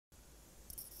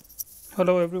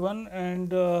Hello everyone,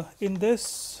 and in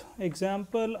this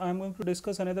example I am going to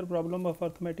discuss another problem of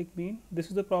arithmetic mean. This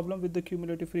is the problem with the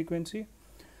cumulative frequency.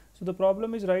 So the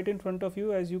problem is right in front of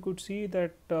you. As you could see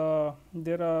that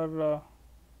there are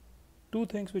two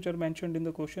things which are mentioned in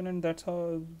the question, and that's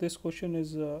how this question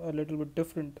is a little bit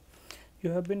different. You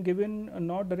have been given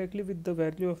not directly with the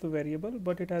value of the variable,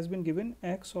 but it has been given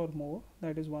x or more.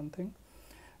 That is one thing.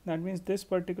 That means this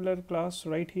particular class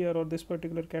right here, or this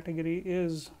particular category,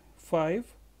 is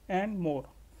 5 and more,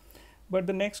 but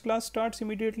the next class starts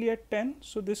immediately at 10.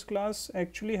 So this class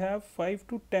actually have 5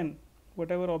 to 10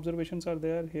 whatever observations are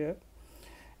there here,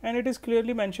 and it is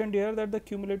clearly mentioned here that the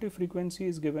cumulative frequency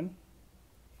is given.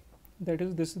 That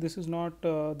is, this is not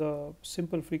the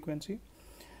simple frequency.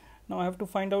 Now I have to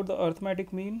find out the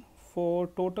arithmetic mean for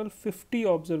total 50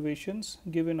 observations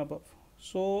given above.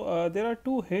 So there are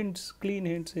two hints, clean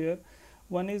hints here.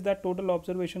 One is that total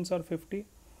observations are 50,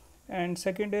 and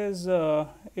second is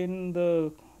in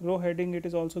the row heading it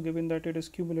is also given that it is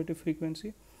cumulative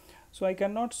frequency. So I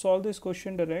cannot solve this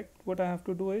question direct. What I have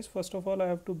to do is, first of all, I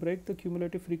have to break the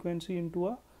cumulative frequency into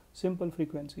a simple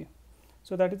frequency.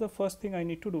 So that is the first thing I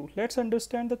need to do. Let's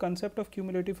understand the concept of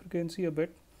cumulative frequency a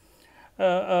bit.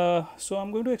 So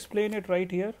I'm going to explain it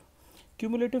right here.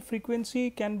 Cumulative frequency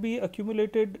can be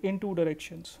accumulated in two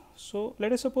directions. So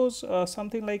let us suppose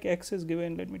something like x is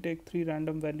given. Let me take three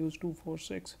random values, 2, 4,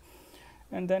 6,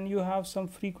 and then you have some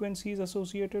frequencies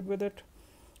associated with it.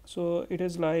 So it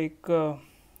is like 5,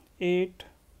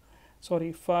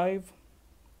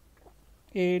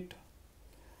 8,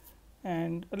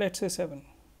 and let's say 7.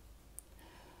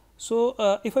 So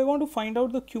if I want to find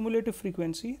out the cumulative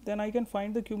frequency, then I can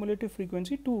find the cumulative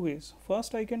frequency two ways.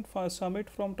 First, I can sum it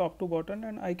from top to bottom,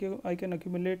 and I can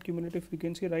accumulate cumulative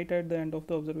frequency right at the end of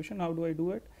the observation. How do I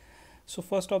do it? So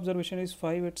first observation is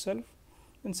 5 itself,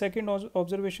 and second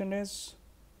observation is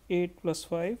 8 plus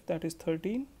 5, that is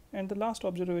 13, and the last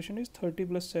observation is 30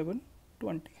 plus 7,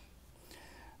 20.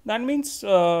 That means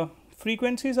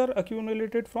frequencies are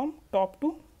accumulated from top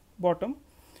to bottom.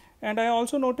 And I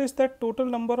also noticed that total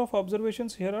number of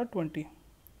observations here are 20.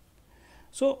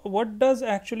 So what does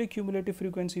actually cumulative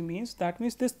frequency means? That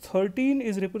means this 13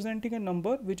 is representing a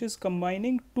number which is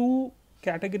combining two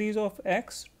categories of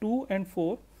x, 2 and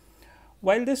 4,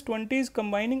 while this 20 is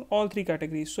combining all three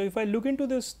categories. So if I look into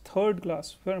this third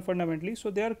class fundamentally,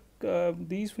 so they are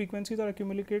these frequencies are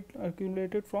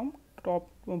accumulated from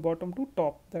bottom to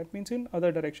top. That means in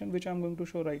other direction, which I am going to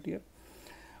show right here.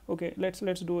 Okay, let's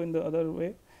do in the other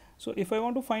way. So if I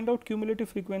want to find out cumulative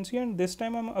frequency, and this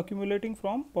time I am accumulating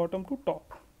from bottom to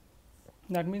top,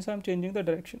 that means I am changing the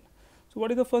direction. So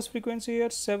what is the first frequency here?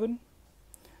 7.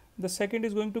 The second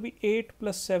is going to be 8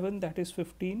 plus 7, that is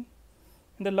 15.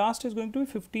 And the last is going to be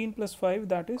 15 plus 5,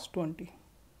 that is 20.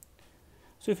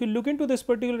 So if you look into this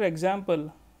particular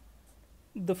example,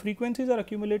 the frequencies are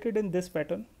accumulated in this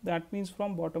pattern. That means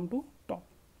from bottom to top.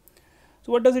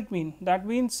 So what does it mean? That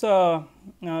means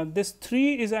this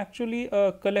 3 is actually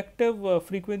a collective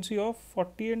frequency of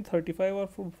 40 and 35, or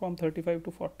from 35 to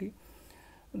 40.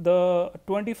 The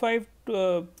 25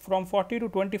 from 40 to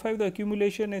 25, the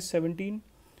accumulation is 17.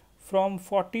 From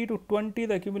 40 to 20,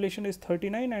 the accumulation is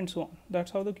 39, and so on. That's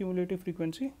how the cumulative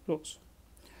frequency grows.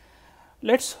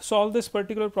 Let's solve this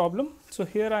particular problem. So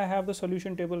here I have the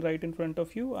solution table right in front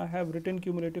of you. I have written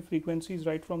cumulative frequencies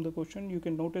right from the question. You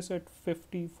can notice it: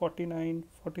 50, 49,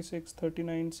 46,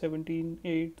 39, 17,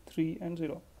 8, 3 and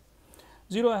 0.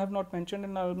 0 I have not mentioned,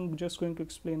 and I'm just going to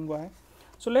explain why.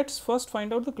 So let's first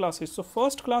find out the classes. So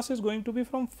first class is going to be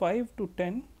from 5 to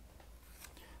 10.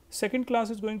 Second class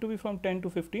is going to be from 10 to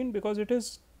 15, because it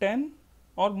is 10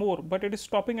 or more, but it is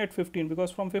stopping at 15,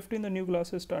 because from 15 the new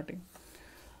class is starting.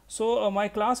 So my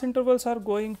class intervals are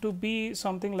going to be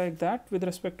something like that. With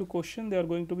respect to question, they are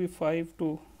going to be 5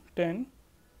 to 10.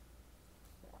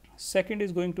 Second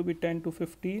is going to be 10 to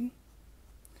 15.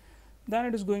 Then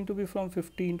it is going to be from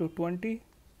 15 to 20,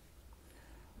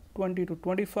 20 to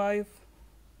 25,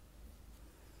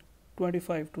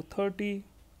 25 to 30,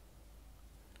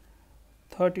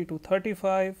 30 to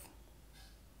 35,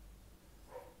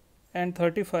 and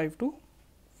 35 to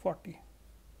 40.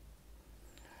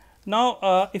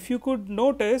 Now if you could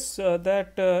notice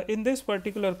that in this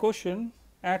particular question,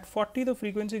 at 40 the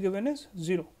frequency given is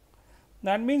 0.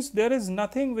 That means there is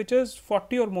nothing which is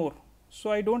 40 or more.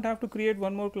 So I don't have to create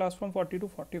one more class from 40 to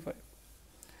 45.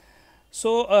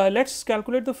 So let's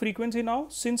calculate the frequency now.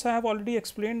 Since I have already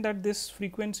explained that this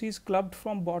frequency is clubbed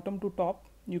from bottom to top,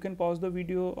 you can pause the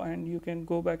video and you can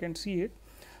go back and see it.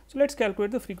 So let's calculate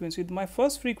the frequency. My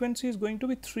first frequency is going to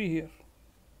be 3 here,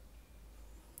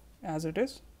 as it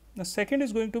is. The second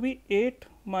is going to be 8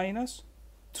 minus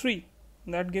 3.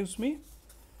 That gives me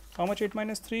how much 8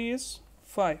 minus 3 is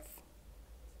 5.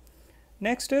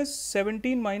 Next is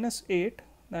 17 minus 8,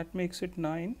 that makes it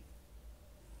 9.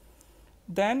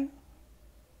 Then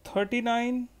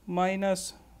 39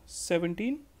 minus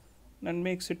 17, that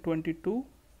makes it 22.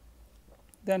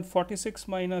 Then 46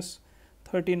 minus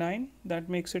 39, that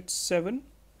makes it 7.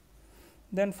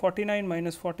 Then 49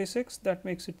 minus 46, that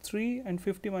makes it 3, and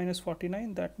 50 minus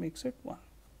 49, that makes it 1.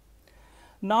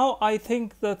 Now I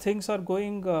think the things are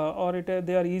going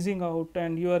they are easing out,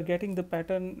 and you are getting the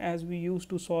pattern as we used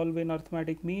to solve in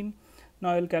arithmetic mean.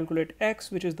 Now I will calculate x,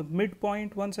 which is the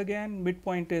midpoint. Once again,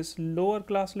 midpoint is lower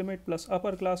class limit plus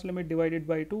upper class limit divided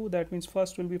by 2. That means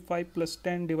first will be 5 plus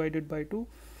 10 divided by 2.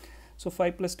 So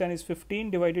 5 plus 10 is 15,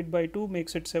 divided by 2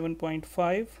 makes it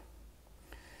 7.5.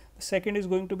 The second is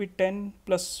going to be 10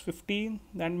 plus 15,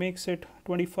 that makes it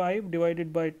 25,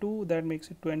 divided by 2, that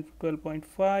makes it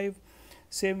 12.5.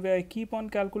 Same way I keep on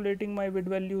calculating my with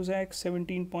values x,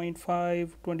 17.5,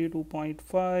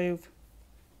 22.5,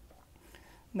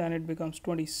 then it becomes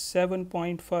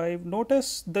 27.5.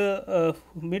 Notice the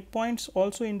midpoints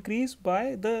also increase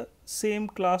by the same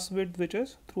class width which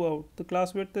is throughout. The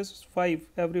class width is 5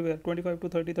 everywhere, 25 to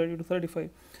 30, 30 to 35.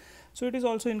 So it is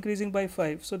also increasing by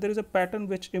 5. So there is a pattern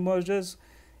which emerges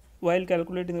while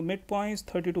calculating the midpoints,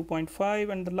 32.5,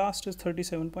 and the last is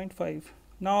 37.5.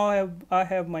 Now I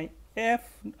have my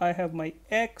f, I have my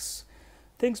x.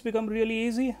 Things become really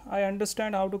easy. I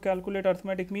understand how to calculate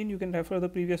arithmetic mean. You can refer the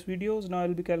previous videos. Now I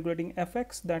will be calculating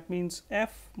fx. That means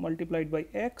f multiplied by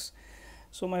x.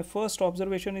 So my first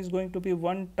observation is going to be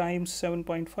 1 times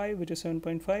 7.5, which is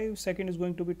 7.5. Second is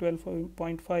going to be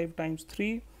 12.5 times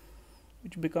 3,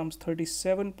 which becomes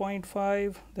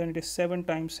 37.5. Then it is 7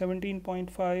 times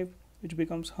 17.5, which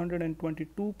becomes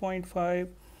 122.5.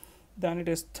 Then it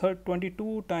is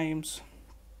 22 times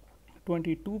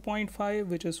 22.5,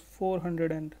 which is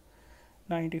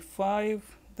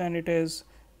 495. Then it is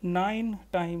 9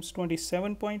 times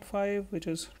 27.5, which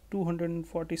is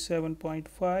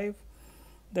 247.5.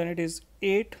 Then it is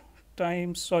 5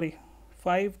 times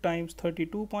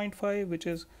 32.5, which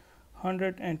is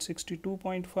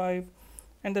 162.5.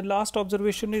 And the last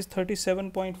observation is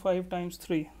 37.5 times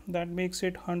 3, that makes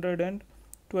it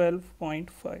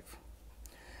 112.5.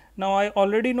 Now I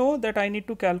already know that I need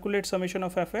to calculate summation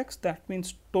of fx, that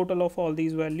means total of all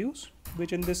these values,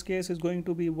 which in this case is going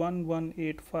to be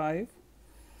 1185.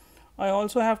 I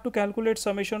also have to calculate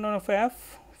summation of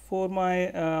f for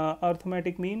my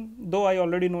arithmetic mean, though I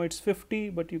already know it's 50,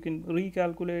 but you can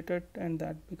recalculate it, and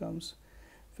that becomes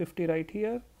 50 right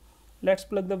here. Let's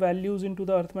plug the values into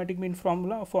the arithmetic mean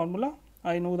formula.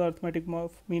 I know the arithmetic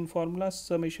mean formula,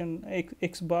 summation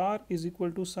x bar is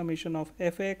equal to summation of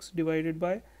fx divided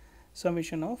by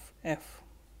summation of f.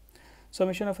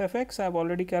 Summation of fx I have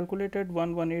already calculated,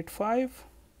 1185,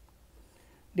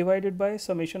 divided by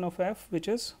summation of f, which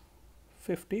is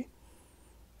 50,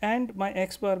 and my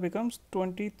x bar becomes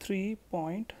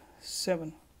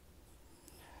 23.7.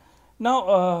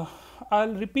 Now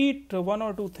I'll repeat one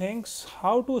or two things,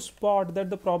 how to spot that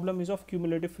the problem is of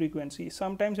cumulative frequency.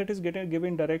 Sometimes it is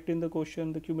given direct in the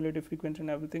question, the cumulative frequency and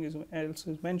everything else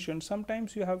is mentioned.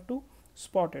 Sometimes you have to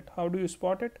spot it. How do you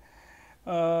spot it?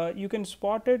 You can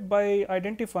spot it by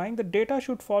identifying the data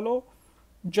should follow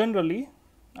generally,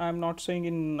 I am not saying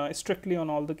in strictly on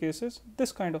all the cases,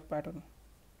 this kind of pattern.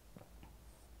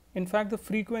 In fact, the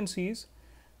frequencies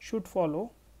should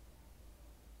follow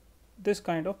this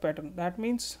kind of pattern. That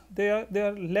means they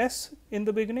are less in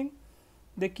the beginning,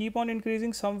 they keep on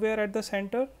increasing somewhere at the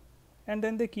center, and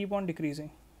then they keep on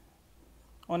decreasing.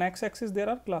 On x-axis there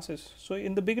are classes. So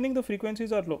in the beginning the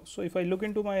frequencies are low. So if I look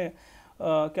into my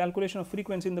calculation of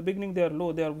frequency, in the beginning they are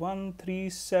low, they are 1, 3,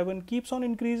 7, keeps on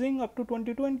increasing up to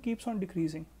 22 and keeps on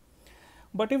decreasing.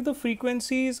 But if the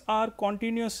frequencies are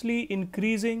continuously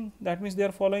increasing, that means they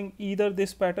are following either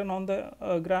this pattern on the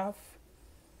graph,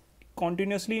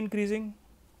 continuously increasing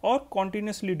or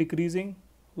continuously decreasing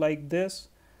like this,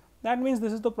 that means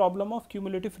this is the problem of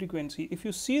cumulative frequency. If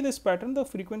you see this pattern, the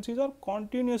frequencies are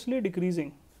continuously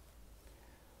decreasing.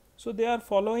 So they are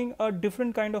following a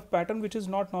different kind of pattern which is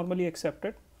not normally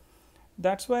accepted.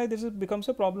 That's why this becomes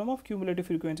a problem of cumulative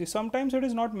frequency. Sometimes it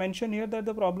is not mentioned here that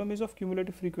the problem is of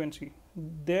cumulative frequency.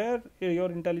 There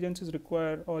your intelligence is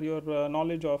required, or your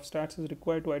knowledge of stats is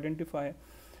required to identify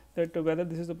that whether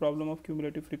this is the problem of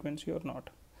cumulative frequency or not.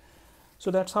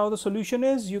 So that's how the solution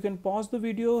is. You can pause the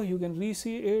video, you can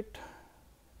re-see it.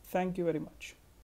 Thank you very much.